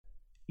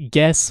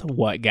Guess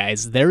what,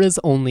 guys? There is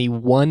only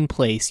one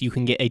place you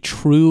can get a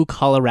true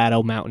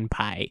Colorado mountain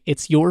pie.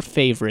 It's your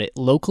favorite,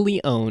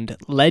 locally owned,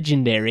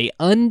 legendary,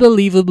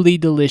 unbelievably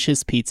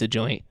delicious pizza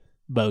joint,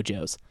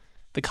 Bojo's.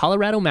 The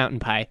Colorado mountain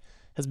pie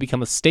has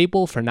become a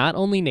staple for not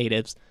only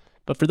natives,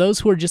 but for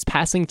those who are just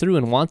passing through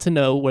and want to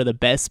know where the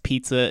best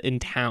pizza in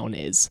town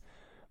is.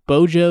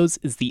 Bojo's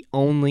is the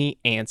only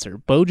answer.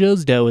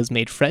 Bojo's dough is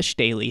made fresh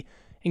daily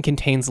and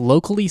contains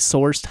locally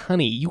sourced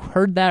honey. You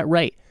heard that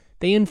right.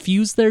 They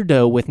infuse their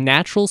dough with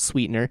natural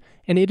sweetener,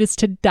 and it is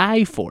to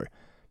die for.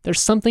 There's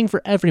something for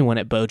everyone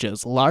at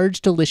Bojo's. Large,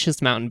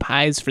 delicious mountain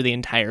pies for the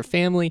entire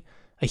family,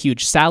 a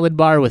huge salad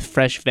bar with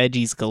fresh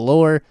veggies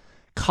galore,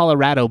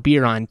 Colorado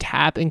beer on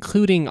tap,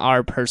 including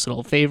our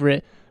personal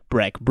favorite,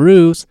 Breck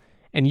Brews,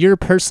 and your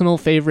personal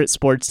favorite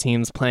sports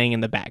teams playing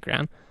in the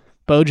background.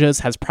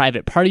 Bojo's has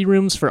private party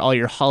rooms for all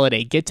your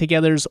holiday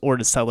get-togethers or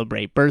to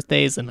celebrate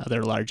birthdays and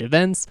other large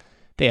events.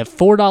 They have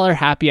 $4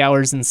 happy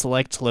hours in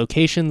select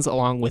locations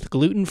along with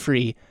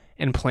gluten-free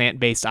and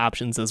plant-based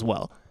options as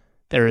well.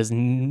 There is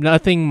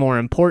nothing more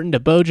important to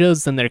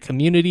Bojo's than their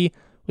community,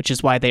 which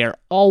is why they are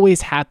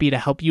always happy to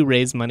help you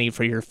raise money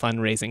for your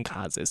fundraising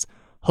causes.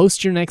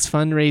 Host your next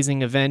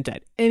fundraising event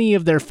at any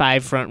of their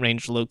 5 Front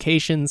Range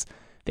locations.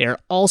 They are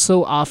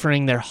also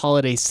offering their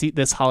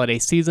this holiday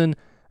season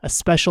a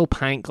special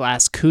pint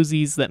glass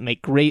koozies that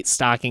make great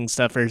stocking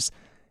stuffers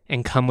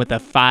and come with a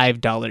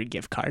 $5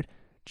 gift card.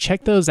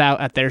 Check those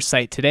out at their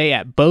site today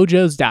at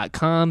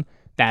bojos.com.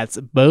 That's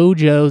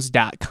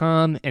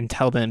bojos.com, and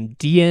tell them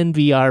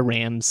DNVR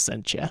Rams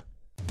sent you.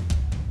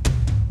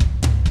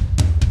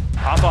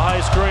 Off a high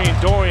screen,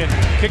 Dorian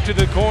kick to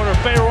the corner,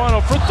 Fayerano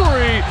for 3.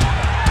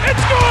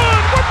 It's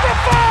good with the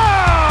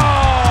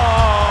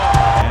foul!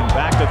 And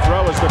back to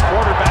throw is the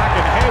quarterback,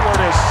 and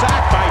Hayward is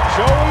sacked by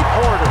Joey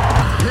Porter.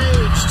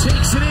 Page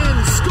takes it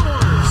in,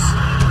 scores.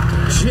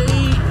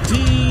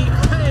 J.D.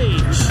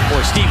 Page.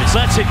 Boy, Stevens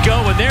lets it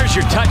go, and there's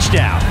your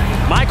touchdown.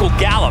 Michael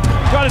Gallup.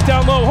 Got it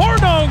down low,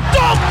 Hornung,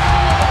 dunk!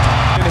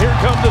 And here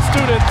come the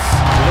students.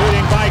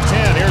 Leading by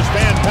 10, here's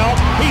Van Pelt.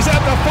 He's at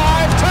the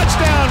 5,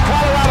 touchdown,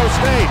 Colorado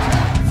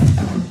State.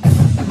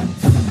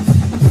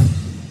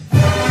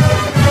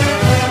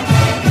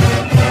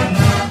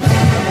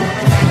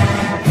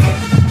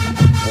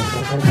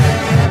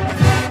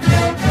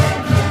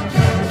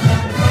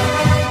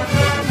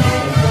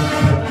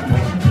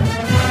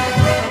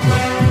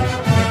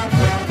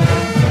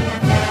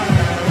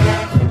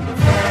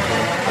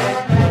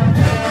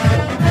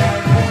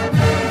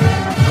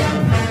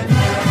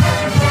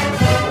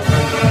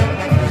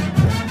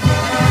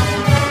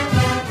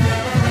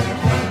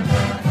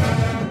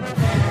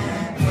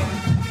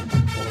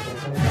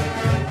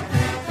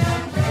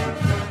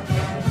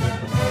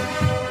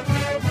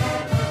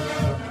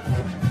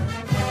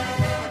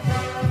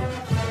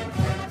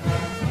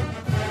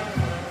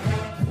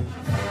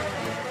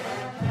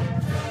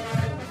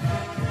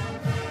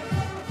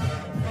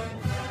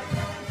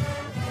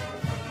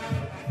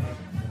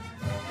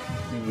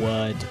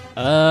 What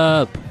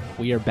up?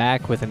 We are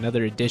back with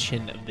another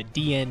edition of the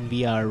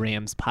DNVR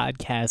Rams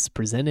podcast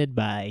presented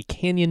by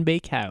Canyon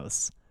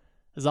Bakehouse.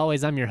 As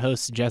always, I'm your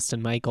host,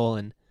 Justin Michael,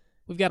 and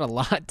we've got a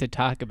lot to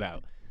talk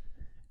about.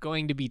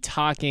 Going to be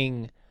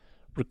talking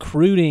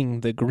recruiting.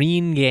 The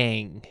Green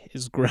Gang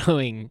is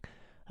growing.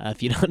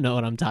 If you don't know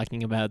what I'm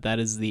talking about, that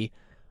is the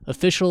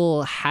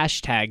official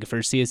hashtag for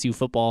CSU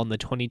football in the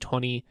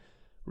 2020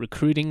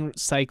 recruiting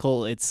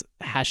cycle. It's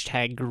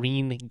hashtag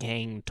Green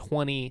Gang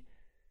 20.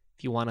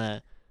 If you want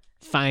to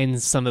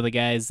find some of the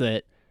guys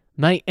that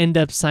might end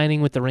up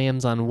signing with the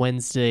Rams on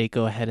Wednesday,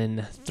 go ahead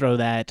and throw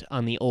that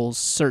on the old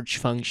search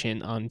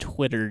function on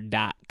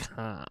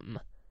twitter.com.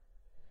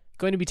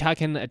 Going to be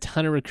talking a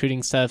ton of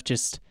recruiting stuff,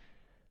 just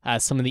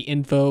some of the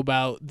info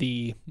about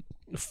the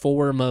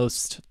 4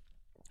 most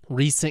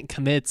recent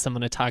commits. I'm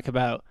going to talk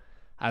about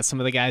some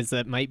of the guys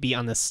that might be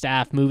on the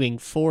staff moving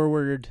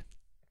forward.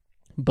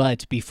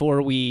 But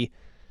before we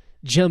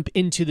jump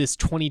into this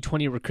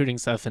 2020 recruiting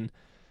stuff, and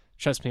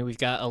trust me, we've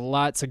got a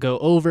lot to go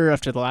over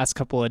after the last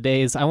couple of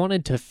days, I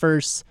wanted to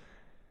first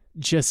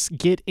just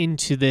get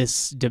into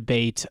this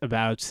debate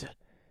about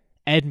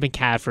Ed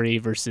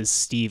McCaffrey versus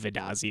Steve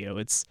Addazio.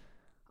 It's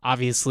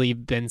obviously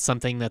been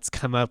something that's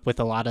come up with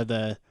a lot of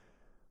the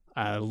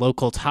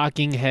local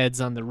talking heads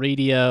on the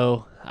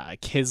radio.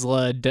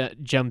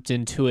 Kisla jumped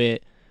into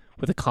it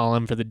with a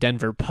column for the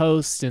Denver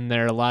Post, and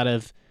there are a lot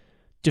of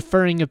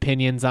differing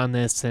opinions on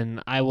this,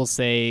 and I will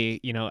say,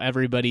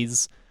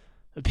 everybody's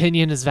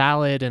opinion is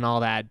valid and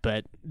all that,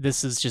 but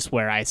this is just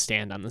where I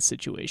stand on the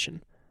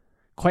situation.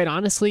 Quite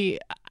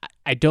honestly,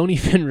 I don't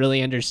even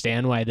really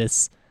understand why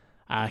this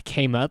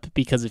came up,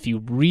 because if you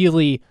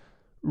really,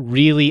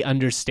 really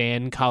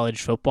understand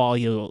college football,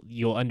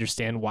 you'll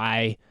understand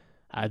why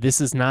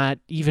this is not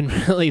even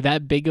really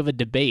that big of a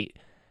debate.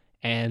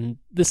 And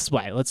this is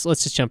why. Let's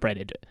just jump right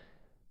into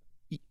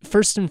it.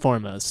 First and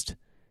foremost,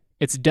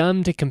 it's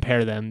dumb to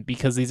compare them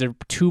because these are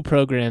 2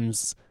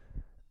 programs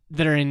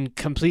that are in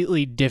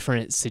completely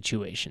different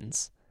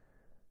situations.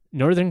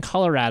 Northern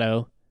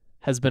Colorado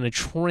has been a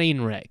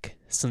train wreck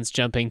since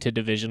jumping to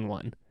Division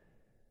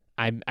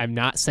I. I'm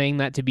not saying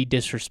that to be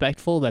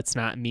disrespectful. That's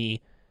not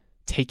me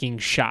taking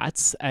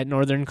shots at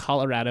Northern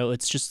Colorado.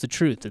 It's just the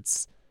truth.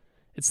 It's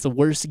the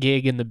worst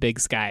gig in the Big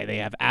Sky. They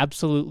have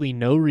absolutely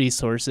no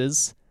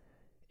resources.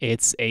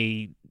 It's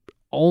a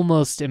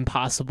almost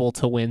impossible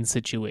to win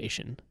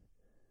situation.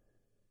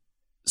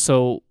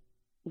 So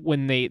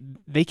when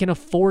they can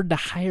afford to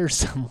hire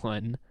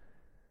someone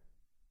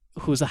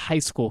who's a high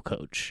school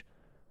coach,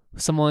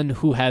 someone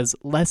who has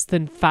less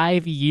than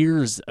 5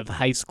 years of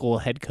high school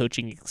head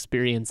coaching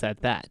experience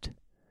at that.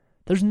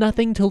 There's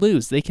nothing to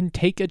lose. They can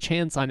take a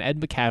chance on Ed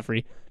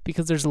McCaffrey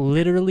because there's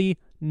literally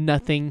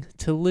nothing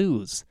to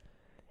lose.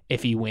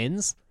 If he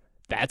wins,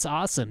 that's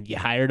awesome. You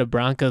hired a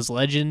Broncos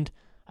legend.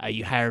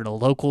 You hired a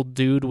local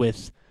dude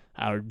with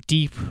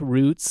deep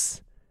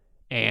roots,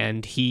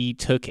 and he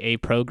took a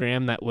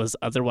program that was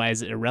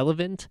otherwise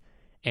irrelevant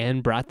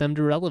and brought them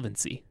to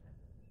relevancy.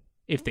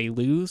 If they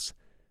lose,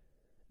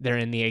 they're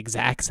in the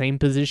exact same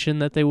position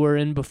that they were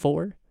in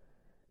before.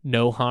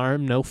 No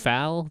harm, no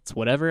foul. It's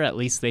whatever. At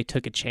least they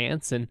took a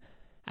chance, and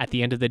at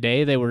the end of the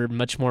day, they were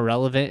much more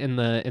relevant in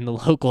the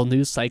local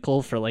news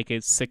cycle for like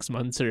 6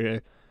 months or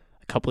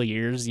a couple of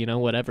years,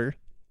 whatever.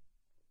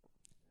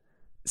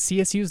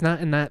 CSU's not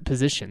in that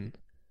position.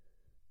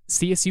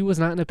 CSU was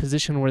not in a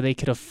position where they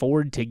could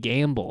afford to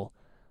gamble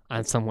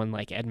on someone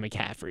like Ed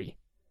McCaffrey.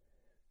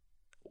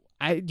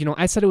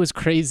 I said it was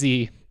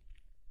crazy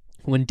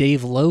when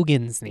Dave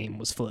Logan's name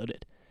was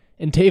floated.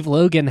 And Dave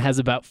Logan has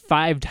about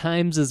 5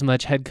 times as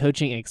much head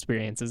coaching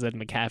experience as Ed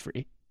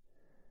McCaffrey.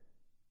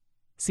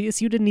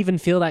 CSU didn't even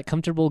feel that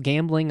comfortable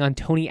gambling on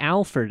Tony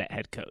Alford at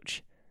head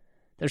coach.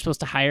 They're supposed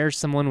to hire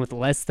someone with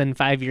less than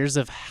 5 years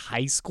of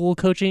high school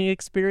coaching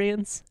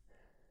experience?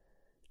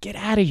 Get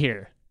out of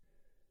here.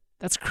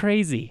 That's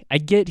crazy. I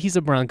get he's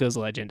a Broncos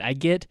legend. I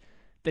get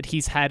that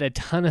he's had a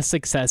ton of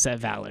success at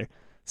Valor,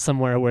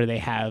 somewhere where they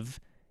have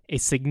a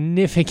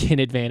significant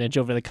advantage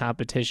over the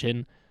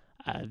competition,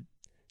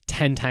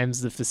 10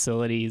 times the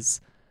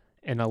facilities,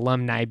 an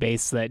alumni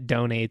base that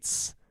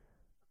donates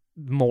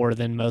more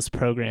than most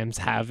programs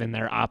have in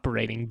their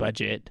operating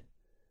budget.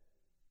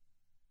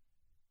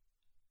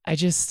 I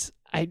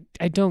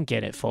don't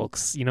get it,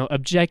 folks.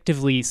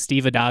 Objectively,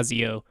 Steve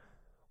Addazio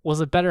was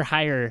a better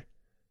hire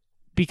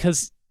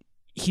because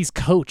he's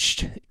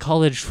coached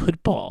college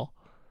football.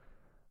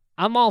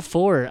 I'm all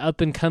for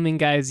up-and-coming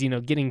guys,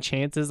 getting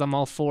chances. I'm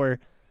all for,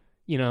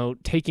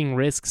 taking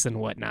risks and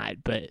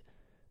whatnot. But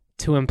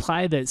to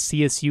imply that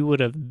CSU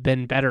would have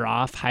been better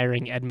off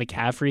hiring Ed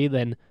McCaffrey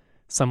than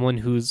someone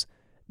who's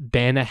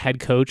been a head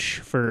coach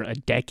for a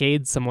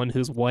decade, someone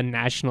who's won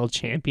national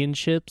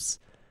championships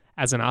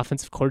as an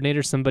offensive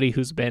coordinator, somebody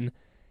who's been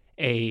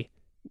a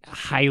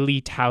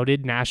highly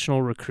touted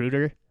national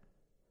recruiter.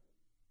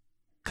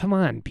 Come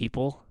on,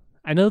 people.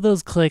 I know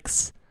those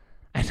clicks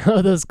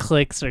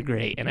are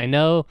great, and I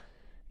know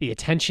the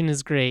attention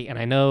is great, and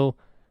I know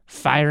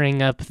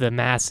firing up the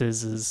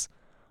masses is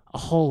a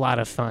whole lot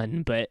of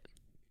fun, but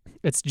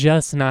it's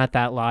just not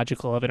that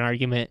logical of an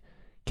argument.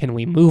 Can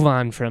we move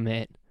on from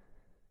it?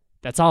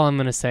 That's all I'm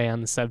going to say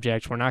on the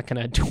subject. We're not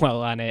going to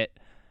dwell on it.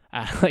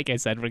 Like I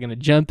said, we're going to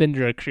jump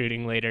into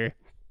recruiting later,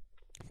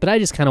 but I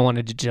just kind of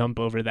wanted to jump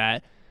over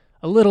that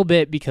a little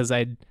bit because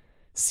I'd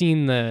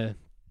seen the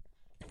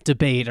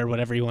debate or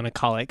whatever you want to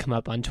call it come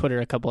up on Twitter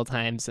a couple of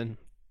times and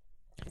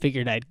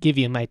figured I'd give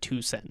you my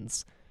 2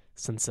 cents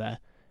since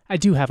I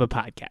do have a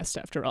podcast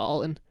after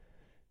all and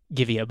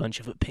give you a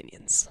bunch of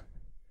opinions.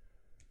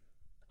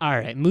 All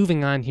right,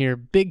 moving on here.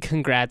 Big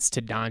congrats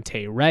to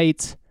Dante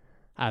Wright.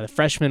 The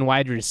freshman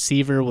wide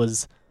receiver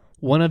was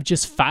one of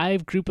just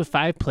 5 Group of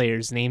 5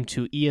 players named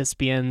to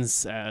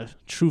ESPN's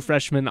True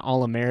Freshman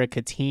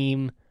All-America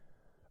team.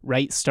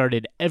 Wright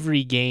started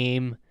every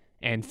game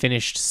and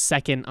finished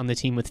second on the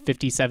team with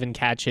 57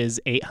 catches,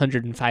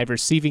 805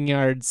 receiving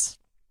yards,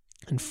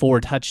 and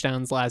 4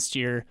 touchdowns last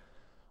year.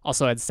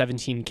 Also had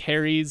 17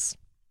 carries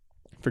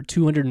for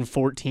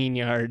 214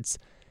 yards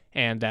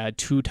and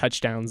 2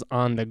 touchdowns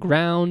on the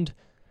ground.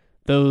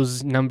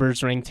 Those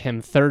numbers ranked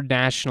him 3rd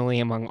nationally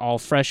among all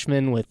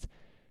freshmen with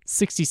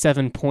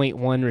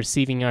 67.1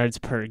 receiving yards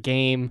per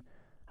game,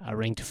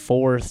 ranked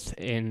 4th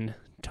in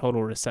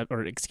total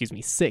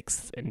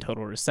 6th in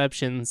total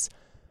receptions.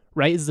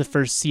 Wright is the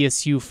first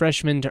CSU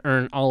freshman to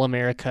earn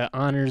All-America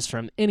honors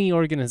from any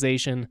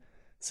organization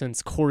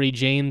since Corey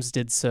James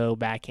did so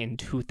back in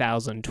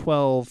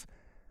 2012.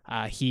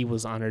 He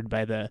was honored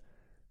by the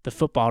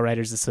Football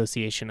Writers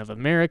Association of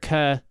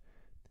America.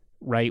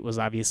 Wright was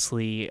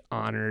obviously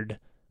honored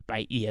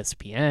by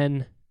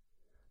ESPN.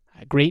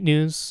 Great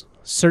news.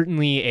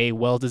 Certainly a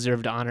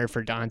well-deserved honor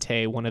for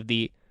Dante, one of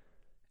the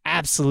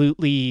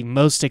absolutely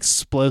most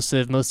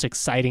explosive, most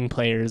exciting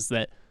players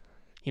that,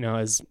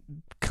 has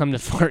come to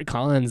Fort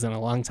Collins in a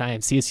long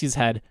time. CSU's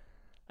had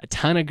a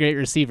ton of great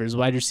receivers.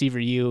 Wide receiver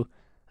U,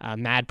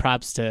 mad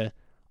props to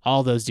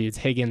all those dudes.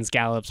 Higgins,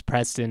 Gallups,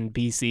 Preston,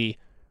 BC,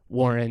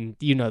 Warren,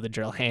 the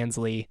drill,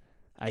 Hansley.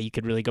 You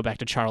could really go back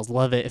to Charles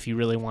Lovett if you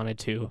really wanted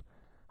to.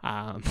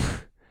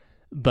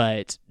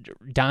 But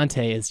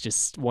Dante is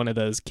just one of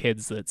those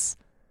kids that's,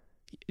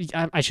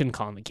 I shouldn't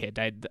call him a kid.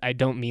 I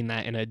don't mean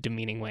that in a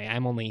demeaning way.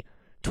 I'm only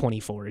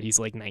 24. He's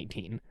like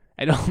 19.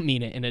 I don't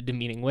mean it in a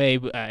demeaning way.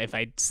 If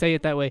I say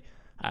it that way,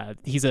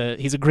 he's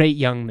a great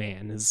young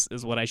man is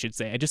what I should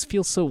say. I just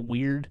feel so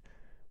weird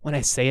when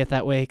I say it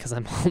that way because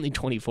I'm only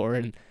 24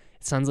 and it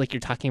sounds like you're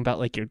talking about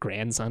like your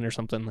grandson or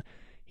something.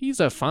 He's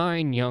a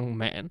fine young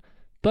man.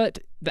 But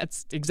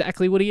that's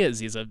exactly what he is.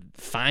 He's a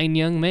fine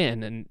young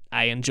man, and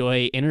I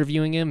enjoy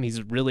interviewing him.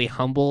 He's really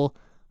humble,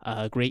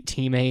 a great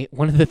teammate.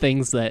 One of the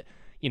things that,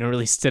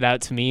 really stood out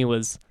to me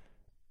was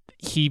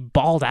he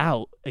balled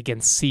out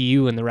against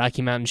CU in the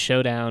Rocky Mountain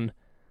Showdown,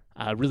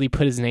 really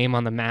put his name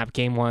on the map.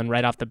 Game 1,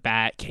 right off the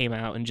bat, came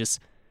out and just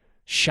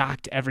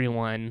shocked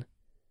everyone.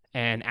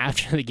 And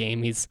after the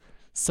game, he's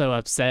so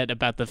upset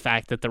about the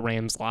fact that the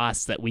Rams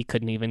lost that we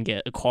couldn't even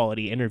get a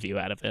quality interview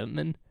out of him.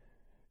 And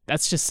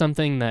that's just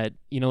something that,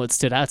 it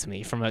stood out to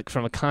me from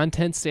a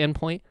content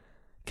standpoint.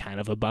 Kind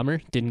of a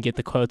bummer. Didn't get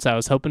the quotes I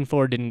was hoping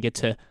for. Didn't get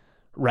to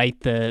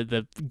write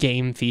the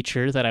game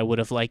feature that I would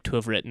have liked to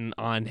have written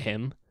on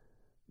him.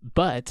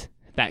 But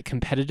that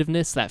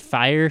competitiveness, that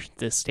fire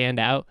to stand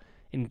out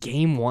in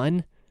Game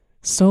 1,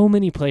 so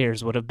many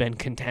players would have been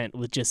content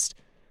with just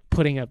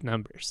putting up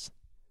numbers.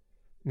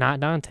 Not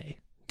Dante.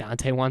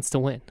 Dante wants to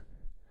win.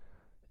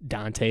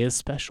 Dante is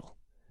special.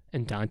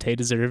 And Dante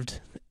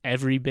deserved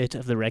every bit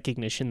of the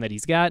recognition that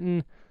he's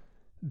gotten.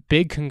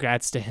 Big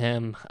congrats to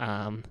him.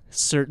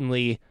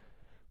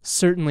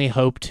 Certainly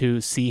hope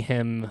to see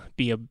him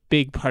be a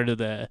big part of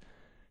the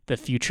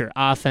future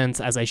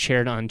offense. As I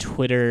shared on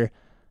Twitter,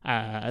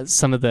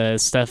 some of the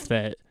stuff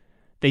that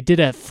they did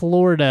at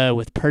Florida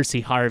with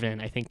Percy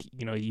Harvin, I think,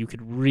 you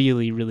could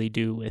really, really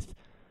do with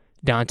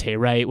Dante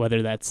Wright,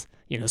 whether that's,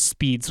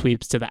 speed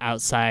sweeps to the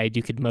outside,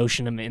 you could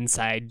motion him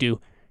inside, do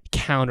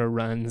counter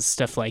runs,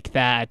 stuff like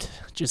that.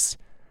 Just,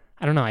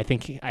 I don't know. I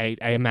think I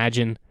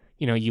imagine,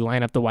 you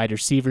line up the wide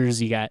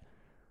receivers, you got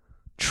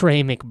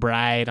Trey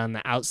McBride on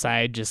the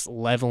outside just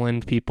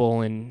leveling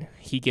people and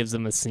he gives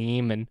them a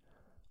seam and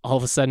all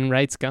of a sudden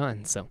Wright's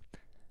gone. So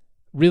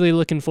really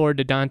looking forward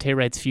to Dante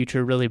Wright's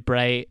future, really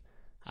bright.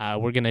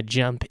 We're going to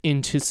jump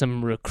into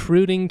some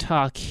recruiting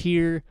talk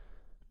here,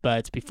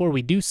 but before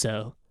we do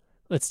so,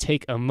 let's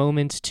take a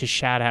moment to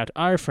shout out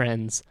our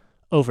friends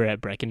over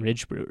at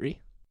Breckenridge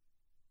Brewery.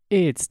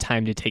 It's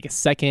time to take a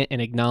second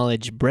and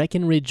acknowledge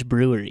Breckenridge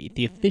Brewery,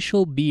 the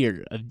official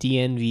beer of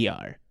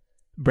DNVR.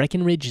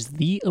 Breckenridge is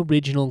the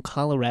original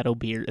Colorado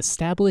beer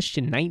established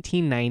in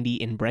 1990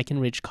 in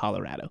Breckenridge,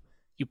 Colorado.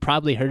 You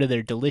probably heard of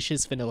their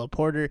delicious vanilla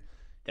porter,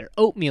 their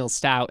oatmeal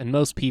stout, and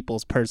most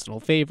people's personal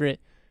favorite,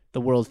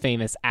 the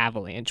world-famous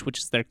Avalanche, which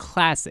is their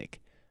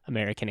classic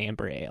American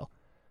Amber Ale.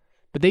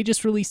 But they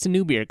just released a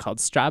new beer called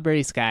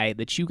Strawberry Sky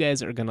that you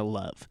guys are going to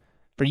love.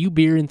 For you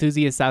beer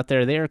enthusiasts out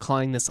there, they are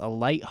calling this a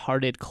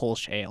light-hearted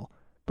Kolsch ale.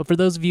 But for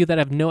those of you that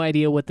have no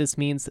idea what this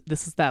means,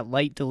 this is that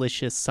light,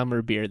 delicious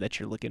summer beer that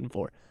you're looking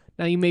for.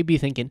 Now you may be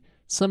thinking,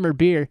 summer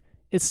beer,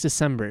 it's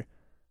December.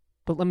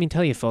 But let me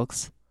tell you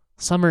folks,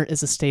 summer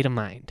is a state of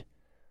mind.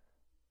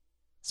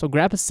 So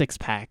grab a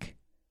 6-pack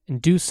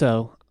and do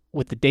so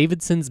with the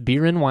Davidson's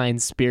Beer and Wine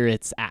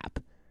Spirits app.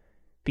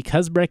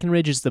 Because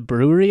Breckenridge is the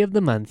brewery of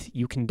the month,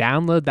 you can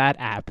download that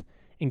app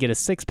and get a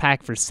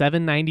 6-pack for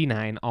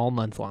 $7.99 all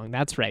month long.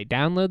 That's right,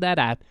 download that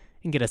app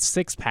and get a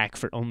 6-pack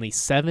for only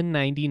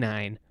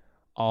 $7.99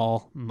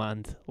 all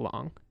month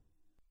long.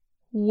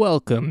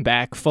 Welcome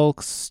back,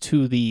 folks,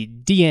 to the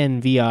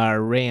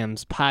DNVR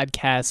Rams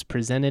podcast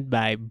presented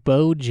by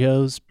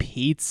Bojo's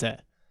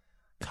Pizza.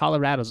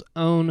 Colorado's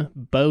own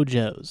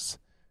Bojo's.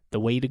 The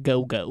way to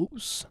go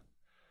goes.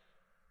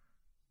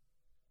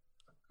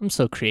 I'm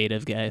so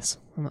creative, guys.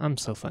 I'm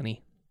so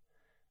funny.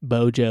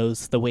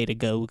 Bojo's, the way to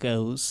go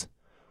goes.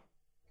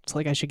 It's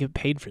like I should get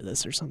paid for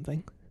this or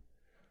something.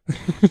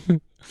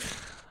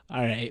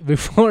 All right,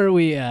 before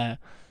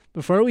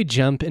we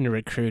jump into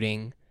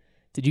recruiting,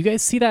 did you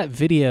guys see that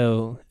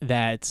video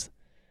that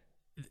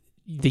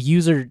the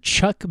user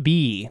Chuck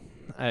B,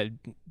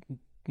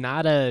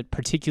 not a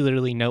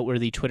particularly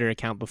noteworthy Twitter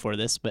account before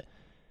this, but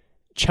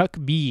Chuck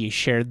B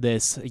shared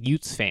this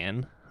Utes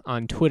fan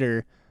on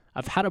Twitter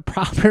of how to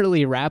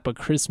properly wrap a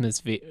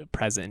Christmas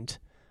present.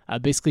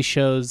 Basically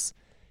shows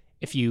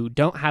if you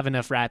don't have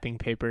enough wrapping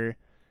paper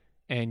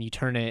and you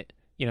turn it,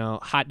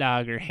 hot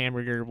dog or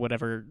hamburger,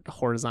 whatever,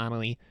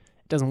 horizontally,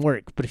 it doesn't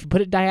work. But if you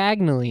put it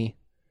diagonally,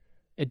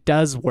 it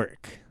does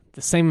work.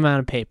 The same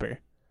amount of paper.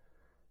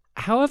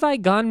 How have I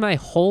gone my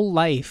whole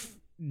life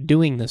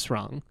doing this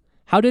wrong?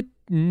 How did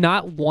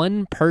not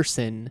one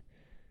person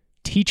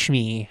teach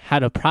me how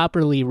to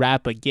properly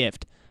wrap a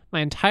gift? My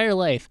entire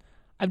life,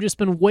 I've just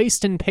been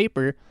wasting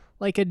paper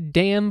like a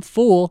damn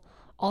fool.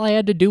 All I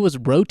had to do was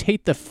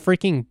rotate the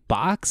freaking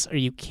box. Are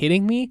you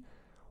kidding me?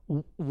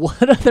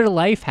 What other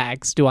life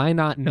hacks do I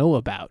not know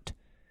about?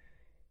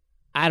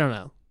 I don't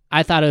know.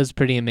 I thought it was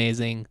pretty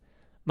amazing.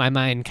 My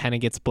mind kind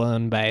of gets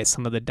blown by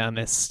some of the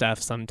dumbest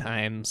stuff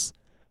sometimes.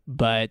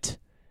 But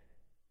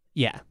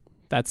yeah,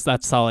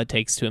 that's all it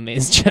takes to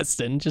amaze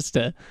Justin. Just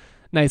to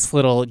Nice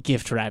little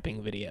gift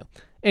wrapping video.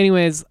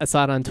 Anyways, I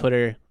saw it on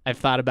Twitter. I've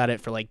thought about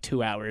it for like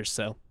 2 hours,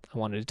 so I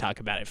wanted to talk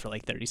about it for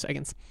like 30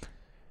 seconds.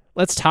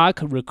 Let's talk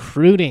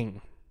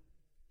recruiting.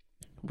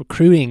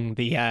 Recruiting,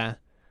 the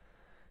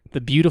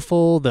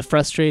beautiful, the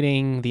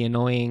frustrating, the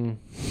annoying.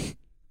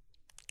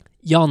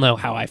 Y'all know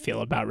how I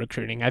feel about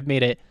recruiting. I've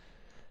made it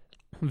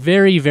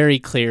very, very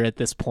clear at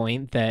this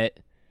point that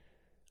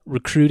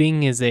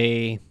recruiting is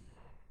a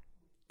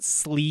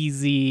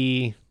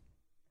sleazy,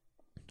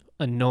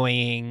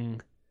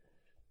 annoying,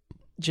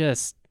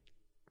 just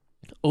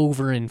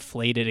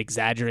overinflated,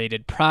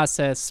 exaggerated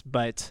process,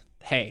 but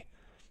hey,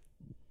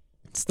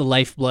 it's the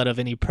lifeblood of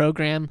any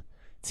program.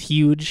 It's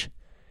huge.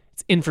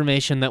 It's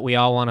information that we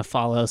all want to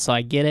follow, so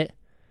I get it,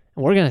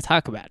 and we're going to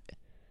talk about it.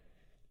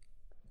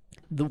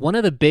 One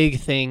of the big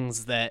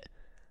things that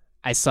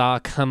I saw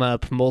come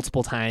up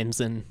multiple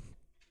times, and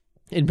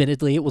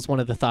admittedly it was one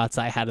of the thoughts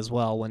I had as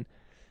well when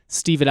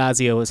Steve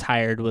Addazio was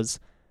hired, was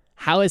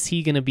how is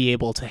he going to be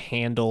able to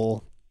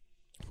handle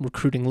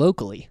recruiting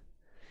locally?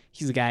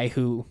 He's a guy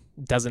who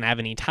doesn't have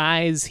any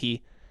ties.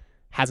 He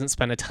hasn't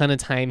spent a ton of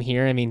time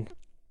here. I mean,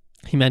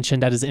 he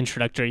mentioned at his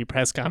introductory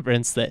press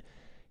conference that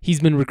he's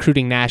been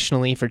recruiting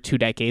nationally for 2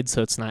 decades,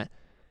 so it's not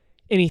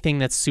anything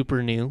that's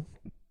super new.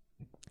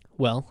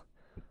 Well,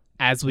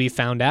 as we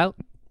found out,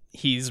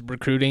 he's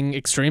recruiting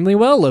extremely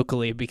well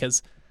locally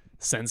because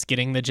since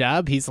getting the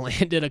job, he's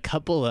landed a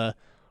couple of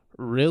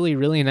really,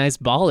 really nice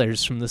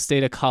ballers from the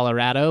state of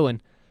Colorado,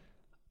 and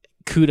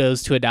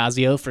kudos to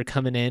Addazio for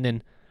coming in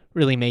and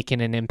really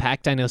making an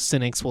impact. I know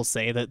cynics will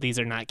say that these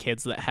are not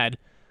kids that had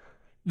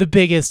the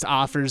biggest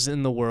offers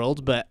in the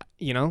world, but,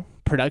 you know,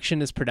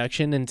 production is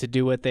production, and to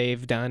do what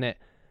they've done at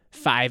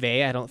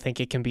 5A, I don't think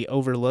it can be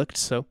overlooked.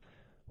 So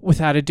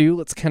without ado,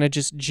 let's kind of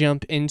just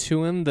jump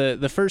into him.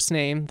 The first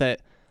name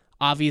that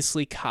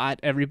obviously caught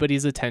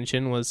everybody's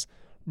attention was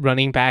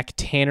running back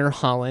Tanner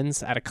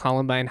Hollins out of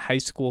Columbine High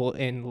School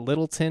in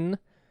Littleton.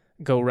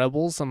 Go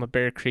Rebels. I'm a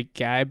Bear Creek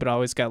guy, but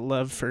always got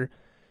love for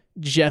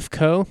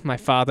Jeffco. My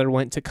father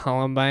went to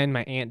Columbine.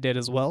 My aunt did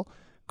as well.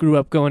 Grew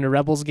up going to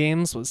Rebels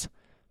games, was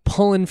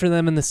pulling for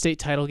them in the state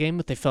title game,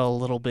 but they fell a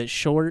little bit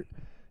short.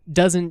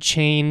 Doesn't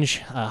change.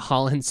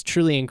 Hollins,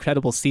 truly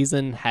incredible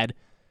season, had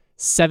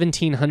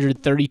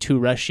 1,732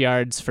 rush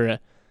yards for a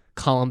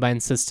Columbine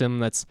system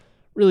that's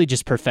really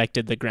just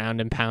perfected the ground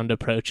and pound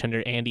approach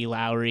under Andy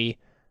Lowry.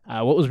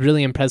 What was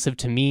really impressive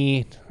to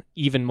me,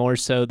 even more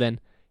so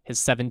than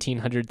his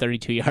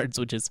 1,732 yards,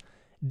 which is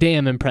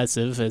damn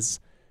impressive,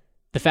 is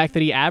the fact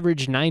that he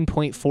averaged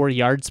 9.4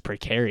 yards per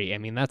carry. I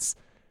mean, that's,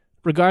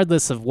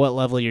 regardless of what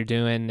level you're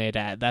doing it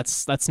at,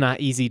 that's not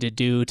easy to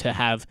do, to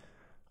have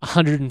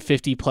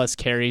 150 plus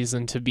carries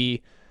and to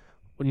be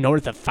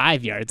north of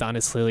 5 yards,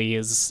 honestly,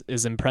 is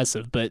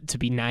impressive. But to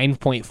be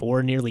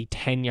 9.4, nearly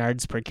 10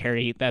 yards per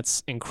carry,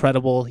 that's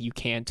incredible. You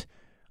can't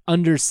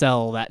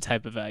undersell that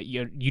type of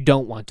you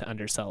don't want to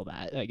undersell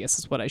that, I guess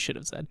is what I should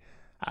have said.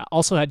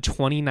 Also had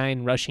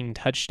 29 rushing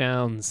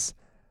touchdowns.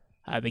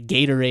 The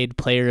Gatorade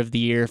Player of the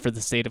Year for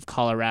the state of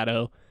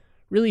Colorado.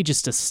 Really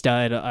just a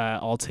stud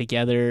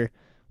altogether.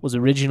 Was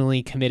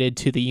originally committed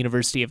to the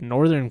University of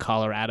Northern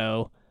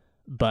Colorado,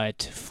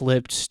 but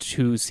flipped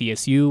to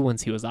CSU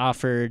once he was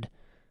offered.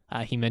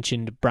 He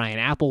mentioned Brian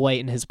Applewhite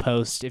in his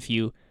post. If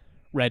you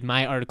read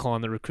my article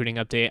on the recruiting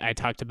update, I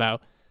talked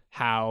about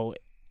how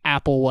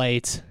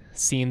Applewhite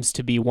seems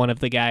to be one of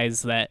the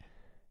guys that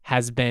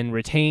has been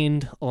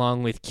retained,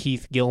 along with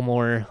Keith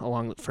Gilmore,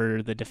 along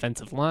for the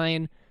defensive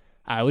line.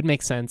 It would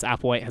make sense.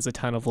 Applewhite has a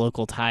ton of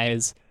local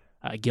ties.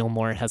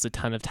 Gilmore has a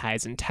ton of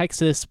ties in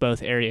Texas,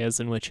 both areas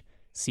in which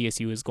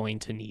CSU is going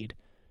to need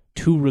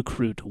to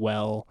recruit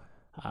well.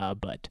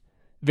 But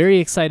very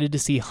excited to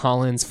see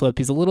Hollins flip.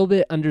 He's a little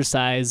bit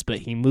undersized, but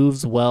he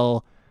moves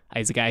well.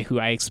 He's a guy who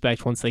I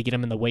expect once they get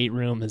him in the weight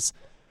room is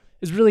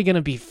really going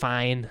to be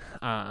fine.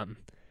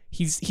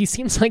 He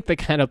seems like the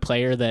kind of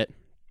player that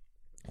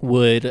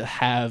would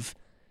have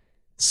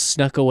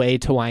snuck away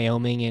to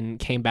Wyoming and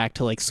came back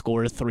to like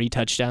score 3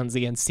 touchdowns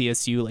against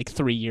CSU like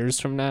 3 years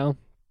from now.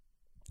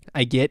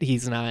 I get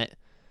he's not,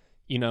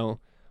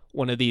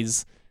 one of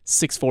these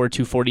 6'4",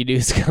 240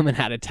 dudes coming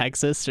out of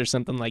Texas or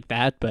something like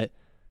that, but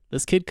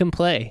this kid can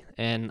play,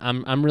 and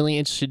I'm really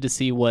interested to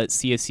see what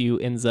CSU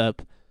ends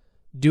up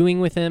doing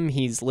with him.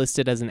 He's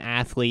listed as an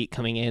athlete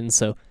coming in,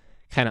 so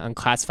kind of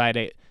unclassified.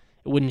 It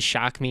wouldn't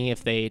shock me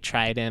if they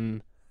tried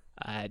him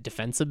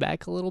defensive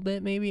back a little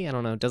bit, maybe. I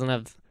don't know. Doesn't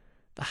have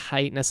the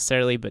height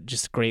necessarily, but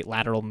just great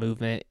lateral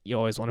movement. You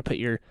always want to put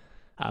your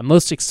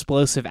most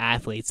explosive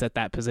athletes at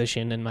that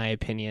position, in my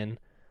opinion.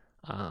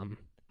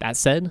 That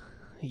said,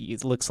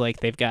 it looks like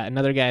they've got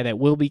another guy that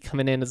will be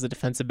coming in as a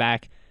defensive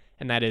back,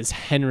 and that is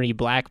Henry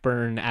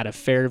Blackburn out of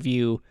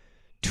Fairview.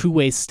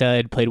 2-way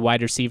stud, played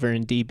wide receiver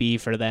and DB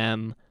for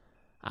them.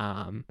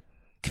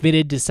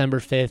 Committed December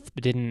 5th,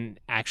 but didn't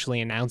actually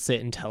announce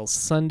it until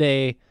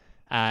Sunday.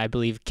 I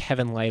believe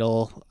Kevin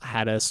Lytle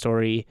had a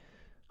story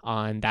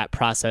on that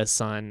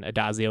process on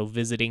Addazio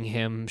visiting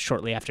him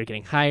shortly after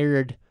getting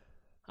hired.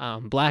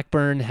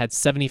 Blackburn had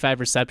 75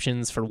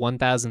 receptions for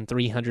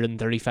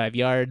 1,335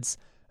 yards,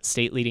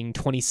 state leading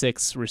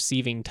 26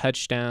 receiving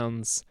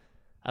touchdowns.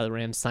 The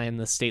Rams signed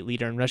the state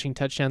leader in rushing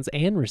touchdowns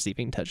and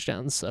receiving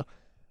touchdowns, so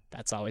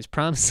that's always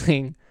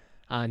promising.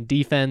 On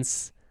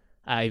defense,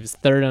 he was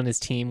third on his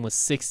team with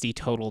 60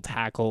 total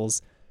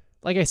tackles.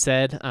 Like I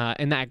said,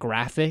 in that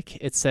graphic,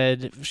 it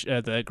said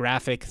the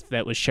graphic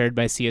that was shared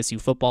by CSU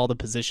Football, the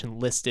position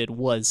listed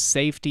was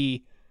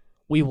safety.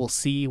 We will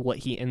see what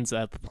he ends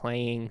up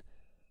playing.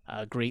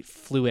 Great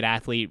fluid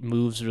athlete,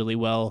 moves really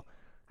well.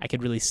 I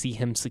could really see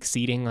him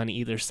succeeding on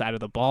either side of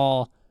the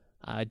ball.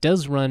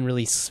 Does run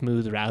really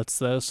smooth routes,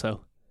 though,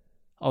 so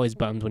always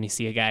bummed when you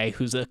see a guy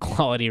who's a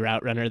quality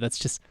route runner. That's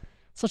just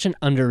such an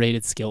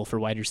underrated skill for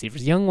wide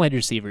receivers, young wide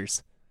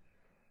receivers.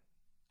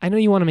 I know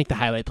you want to make the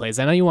highlight plays.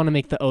 I know you want to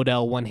make the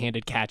Odell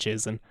one-handed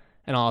catches and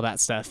all that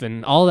stuff,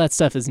 and all that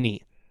stuff is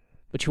neat.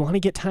 But you want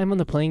to get time on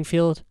the playing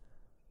field,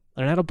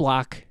 learn how to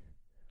block,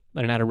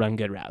 learn how to run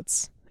good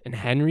routes. And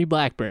Henry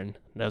Blackburn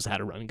knows how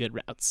to run good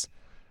routes.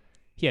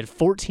 He had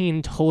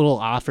 14 total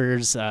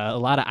offers. A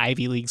lot of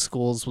Ivy League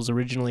schools, was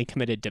originally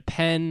committed to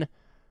Penn.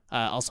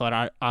 Also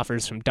had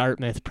offers from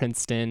Dartmouth,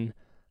 Princeton,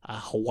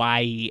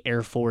 Hawaii,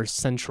 Air Force,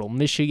 Central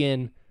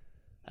Michigan.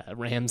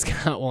 Rams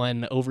got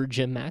one over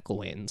Jim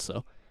McElwain,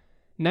 so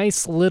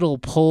nice little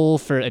pull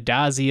for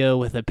Adazio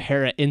with a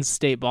pair of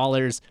in-state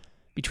ballers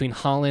between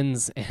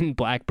Hollins and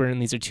Blackburn.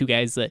 These are two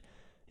guys that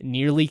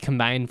nearly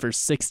combined for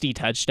 60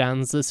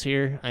 touchdowns this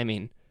year. I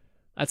mean,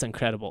 that's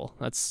incredible.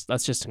 That's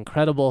just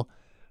incredible.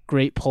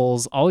 Great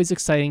pulls. Always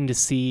exciting to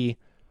see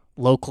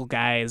local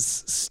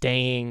guys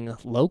staying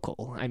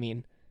local. I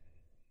mean,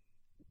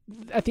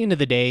 at the end of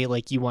the day,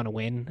 like, you want to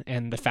win,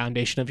 and the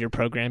foundation of your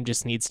program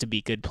just needs to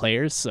be good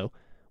players. So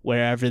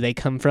wherever they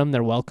come from,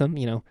 they're welcome.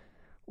 You know,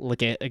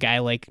 look at a guy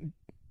like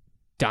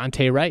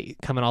Dante Wright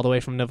coming all the way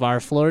from Navarre,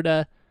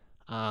 Florida.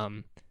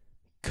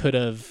 Could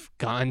have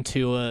gone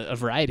to a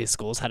variety of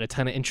schools, had a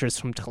ton of interest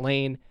from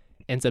Tulane,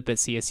 ends up at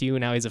CSU.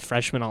 Now he's a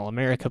freshman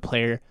All-America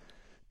player.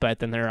 But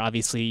then there are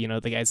obviously, you know,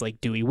 the guys like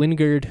Dewey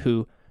Wingard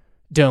who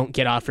don't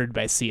get offered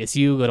by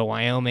CSU, go to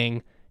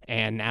Wyoming,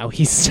 and now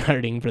he's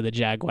starting for the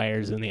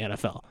Jaguars in the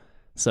NFL.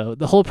 So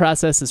the whole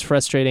process is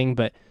frustrating,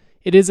 but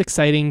it is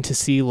exciting to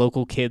see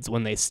local kids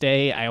when they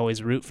stay. I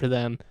always root for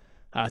them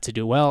to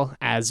do well,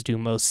 as do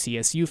most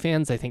CSU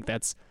fans. I think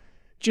that's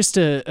just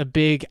a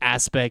big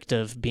aspect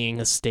of being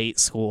a state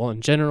school.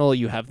 In general,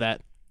 you have that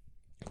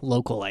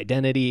local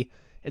identity.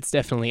 It's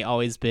definitely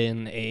always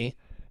been a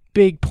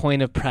big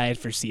point of pride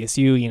for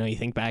CSU. You know, you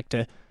think back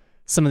to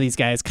some of these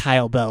guys,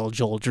 Kyle Bell,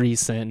 Joel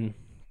Dreesen,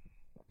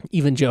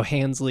 even Joe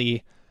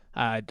Hansley,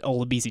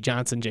 Olabisi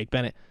Johnson, Jake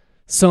Bennett.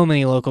 So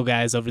many local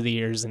guys over the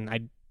years,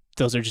 and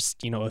those are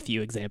just, you know, a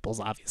few examples.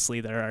 Obviously,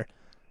 there are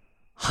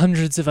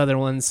hundreds of other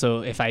ones,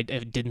 so if I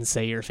didn't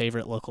say your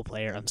favorite local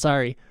player, I'm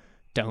sorry.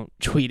 Don't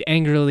tweet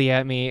angrily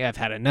at me. I've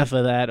had enough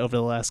of that over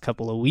the last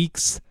couple of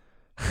weeks.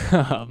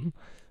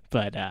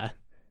 But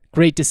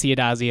great to see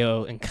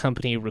Adazio and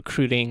company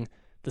recruiting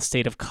the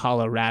state of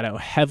Colorado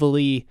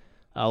heavily.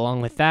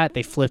 Along with that,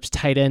 they flipped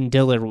tight end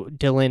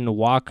Dylan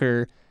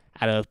Walker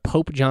out of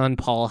Pope John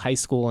Paul High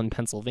School in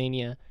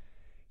Pennsylvania.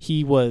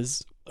 He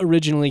was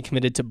originally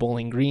committed to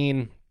Bowling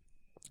Green,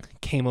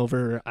 came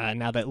over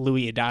now that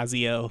Louis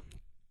Adazio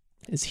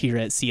is here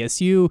at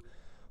CSU.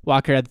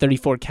 Walker had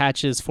 34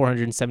 catches,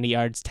 470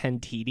 yards, 10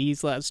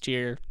 TDs last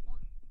year.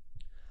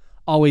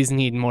 Always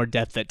need more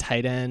depth at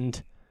tight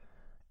end.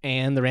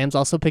 And the Rams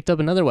also picked up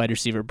another wide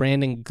receiver,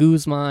 Brandon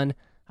Guzman,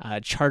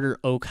 Charter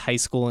Oak High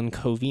School in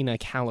Covina,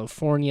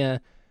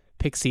 California.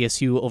 Picked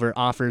CSU over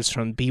offers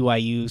from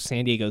BYU,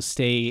 San Diego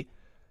State,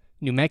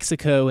 New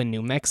Mexico, and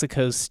New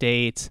Mexico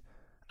State.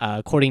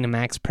 According to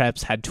Max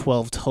Preps, had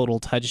 12 total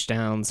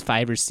touchdowns,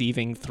 5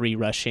 receiving, 3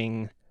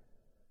 rushing.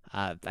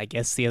 I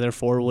guess the other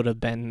 4 would have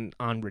been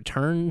on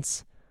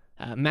returns.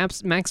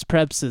 Max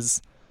Preps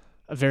is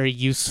a very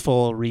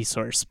useful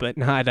resource, but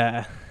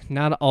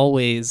not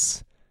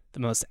always the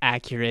most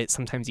accurate.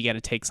 Sometimes you got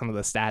to take some of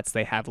the stats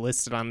they have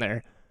listed on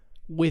there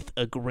with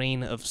a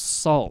grain of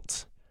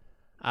salt.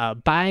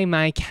 By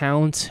my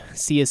count,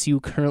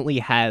 CSU currently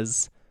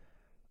has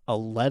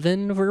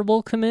 11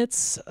 verbal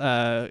commits,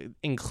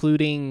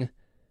 including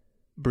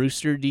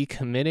Brewster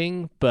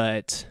decommitting,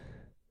 but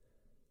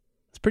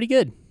it's pretty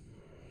good.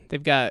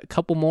 They've got a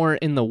couple more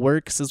in the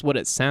works, is what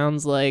it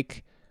sounds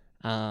like.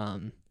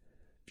 You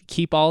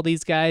keep all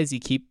these guys. You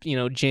keep, you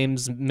know,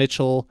 James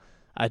Mitchell,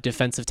 a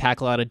defensive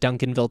tackle out of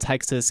Duncanville,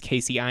 Texas,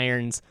 Casey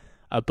Irons,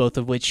 both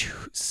of which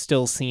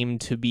still seem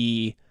to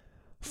be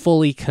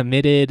fully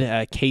committed.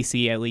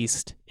 Casey, at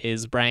least,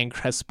 is Brian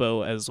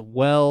Crespo as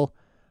well.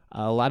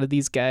 A lot of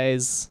these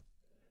guys,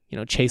 you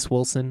know, Chase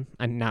Wilson,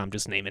 and now I'm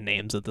just naming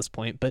names at this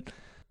point, but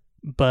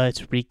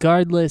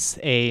regardless,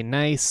 a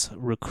nice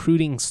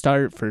recruiting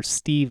start for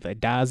Steve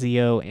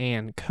Adazio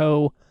and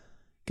co.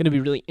 Going to be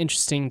really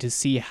interesting to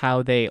see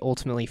how they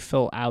ultimately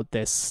fill out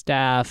this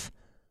staff.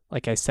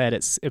 Like I said,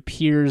 it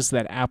appears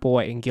that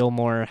Applewhite and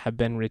Gilmore have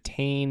been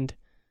retained.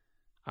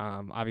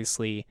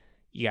 Obviously,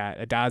 you got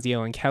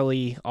Adazio and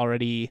Kelly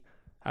already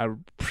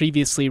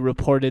previously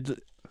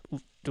reported.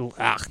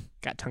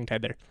 Got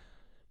tongue-tied there.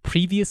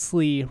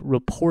 previously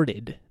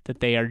reported that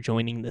they are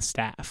joining the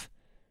staff.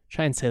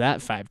 Try and say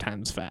that 5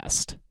 times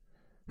fast.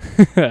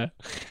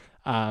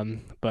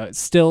 But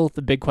still,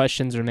 the big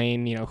questions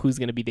remain, who's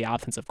going to be the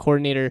offensive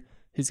coordinator,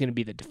 who's going to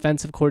be the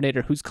defensive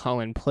coordinator, who's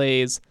calling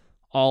plays,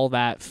 all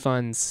that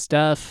fun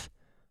stuff.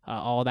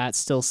 All that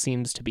still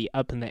seems to be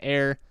up in the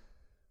air.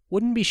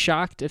 Wouldn't be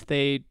shocked if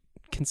they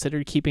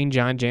considered keeping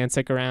John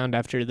Jancic around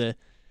after the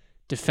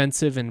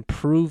defensive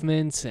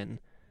improvements, and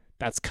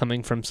that's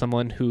coming from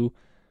someone who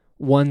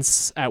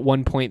once at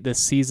one point this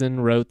season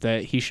wrote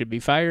that he should be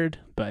fired,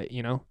 but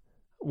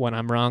when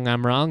I'm wrong,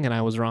 and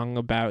I was wrong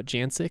about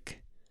Jancic.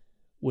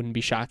 Wouldn't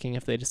be shocking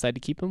if they decide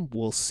to keep him.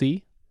 We'll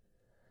see.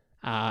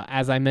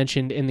 As I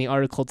mentioned in the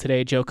article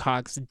today, Joe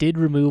Cox did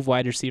remove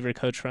wide receiver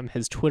coach from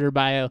his Twitter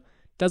bio.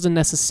 Doesn't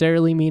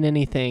necessarily mean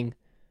anything.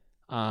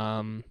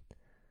 But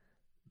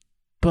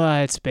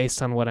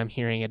based on what I'm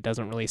hearing, it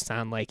doesn't really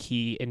sound like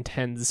he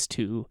intends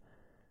to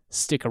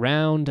stick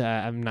around.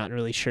 I'm not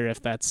really sure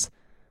if that's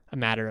a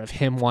matter of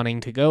him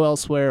wanting to go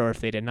elsewhere or if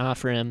they didn't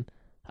offer him.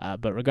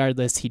 But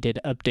regardless, he did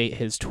update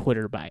his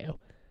Twitter bio.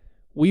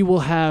 We will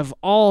have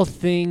all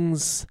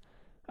things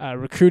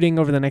recruiting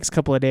over the next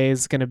couple of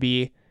days. Going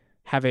to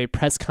have a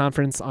press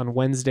conference on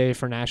Wednesday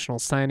for National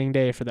Signing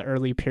Day for the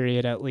early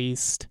period at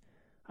least.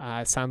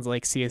 It sounds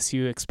like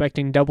CSU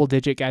expecting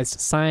double-digit guys to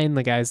sign.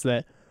 The guys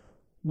that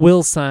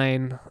will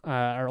sign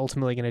are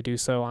ultimately going to do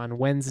so on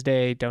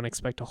Wednesday. Don't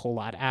expect a whole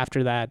lot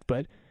after that,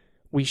 but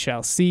we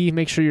shall see.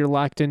 Make sure you're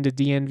locked into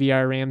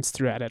DNVR Rams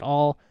throughout it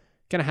all.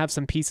 Going to have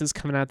some pieces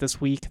coming out this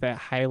week that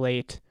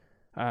highlight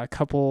a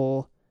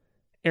couple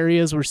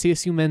areas where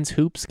CSU men's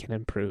hoops can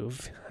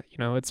improve.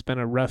 It's been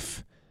a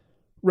rough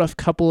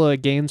couple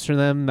of games for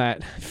them.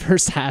 That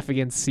first half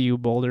against CU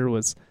Boulder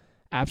was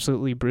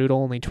absolutely brutal,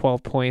 only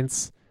 12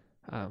 points.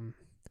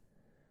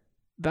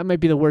 That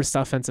might be the worst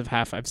offensive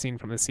half I've seen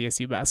from the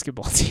CSU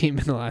basketball team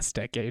in the last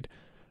decade.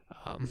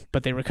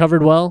 But they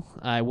recovered well.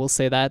 I will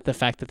say that. The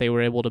fact that they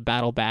were able to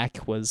battle back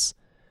was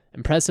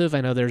impressive.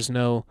 I know there's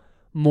no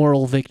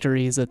moral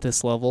victories at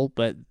this level,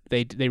 but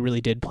they really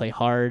did play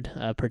hard,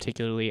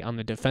 particularly on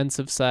the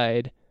defensive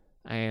side.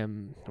 I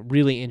am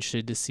really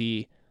interested to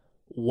see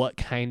what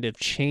kind of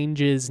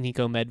changes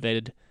Nico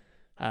Medved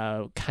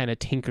kind of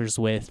tinkers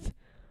with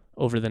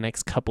over the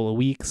next couple of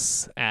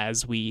weeks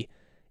as we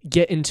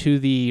get into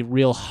the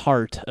real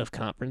heart of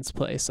conference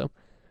play. So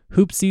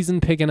hoop season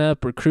picking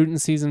up, recruiting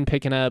season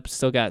picking up,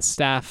 still got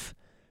staff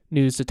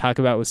news to talk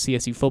about with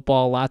CSU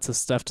football, lots of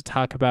stuff to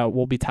talk about.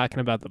 We'll be talking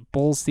about the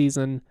bowl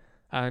season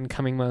in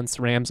coming months.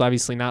 Rams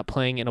obviously not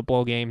playing in a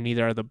bowl game,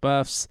 neither are the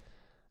Buffs,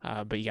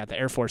 but you got the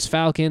Air Force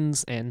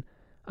Falcons, and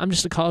I'm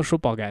just a college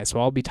football guy, so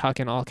I'll be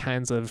talking all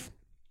kinds of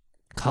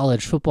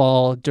college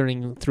football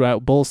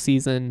throughout bowl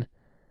season.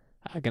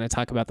 I'm going to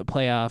talk about the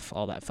playoff,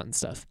 all that fun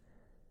stuff.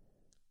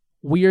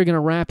 We are going to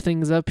wrap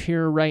things up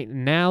here right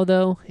now,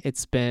 though.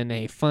 It's been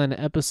a fun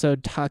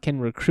episode talking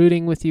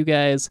recruiting with you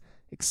guys.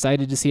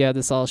 Excited to see how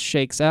this all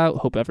shakes out.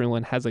 Hope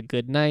everyone has a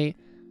good night.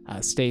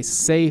 Stay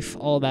safe,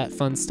 all that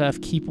fun stuff.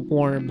 Keep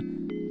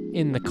warm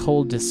in the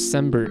cold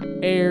December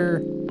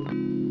air.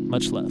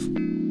 Much love.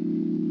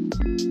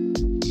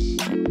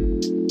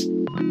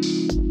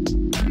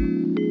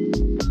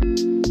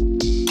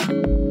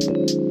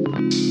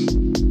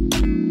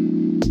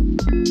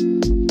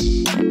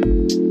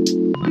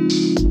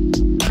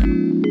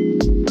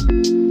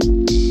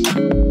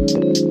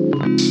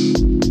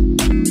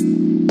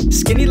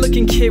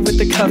 Kid with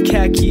the cuff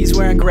khakis,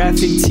 wearing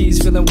graphic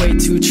tees, feeling way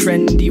too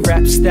trendy.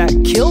 Raps that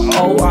kill,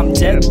 oh I'm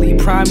deadly,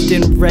 primed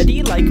and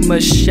ready like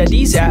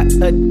machetes at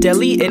a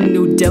deli in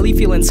New Delhi.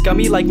 Feeling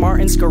scummy like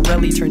Martin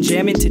Scarelli, turn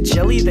jam into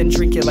jelly, then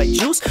drink it like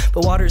juice.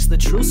 But water's the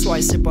truth, so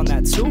I sip on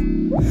that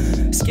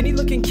too. Skinny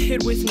looking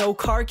kid with no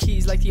car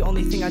keys, like the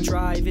only thing I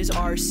drive is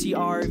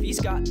RCRV's.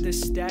 Got the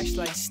stash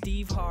like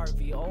Steve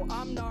Harvey, oh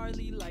I'm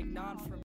gnarly like non from